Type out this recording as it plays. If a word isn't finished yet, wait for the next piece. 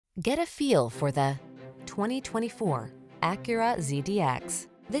Get a feel for the 2024 Acura ZDX.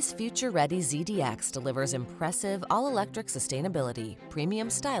 This future-ready ZDX delivers impressive all-electric sustainability, premium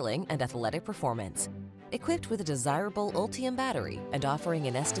styling, and athletic performance. Equipped with a desirable Ultium battery and offering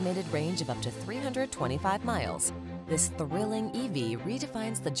an estimated range of up to 325 miles, this thrilling EV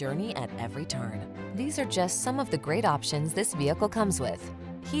redefines the journey at every turn. These are just some of the great options this vehicle comes with: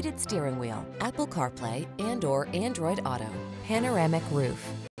 heated steering wheel, Apple CarPlay and/or Android Auto, panoramic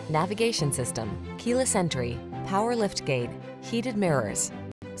roof, navigation system, keyless entry, power liftgate, heated mirrors,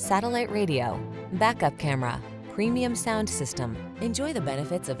 satellite radio, backup camera, premium sound system. Enjoy the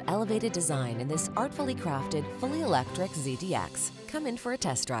benefits of elevated design in this artfully crafted, fully electric ZDX. Come in for a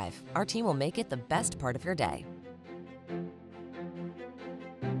test drive. Our team will make it the best part of your day.